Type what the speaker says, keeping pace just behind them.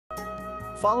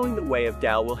Following the way of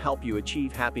Tao will help you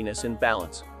achieve happiness and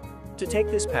balance. To take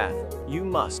this path, you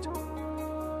must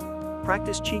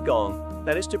practice Qigong,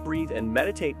 that is to breathe and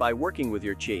meditate by working with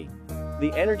your Qi,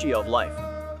 the energy of life.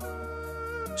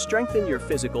 Strengthen your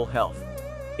physical health.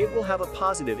 It will have a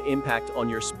positive impact on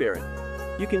your spirit.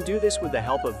 You can do this with the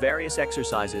help of various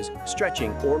exercises,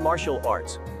 stretching, or martial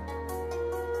arts.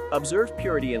 Observe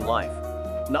purity in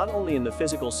life, not only in the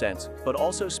physical sense, but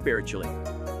also spiritually.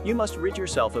 You must rid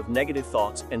yourself of negative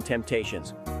thoughts and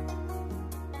temptations.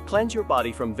 Cleanse your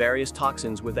body from various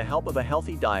toxins with the help of a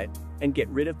healthy diet and get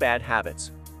rid of bad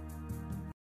habits.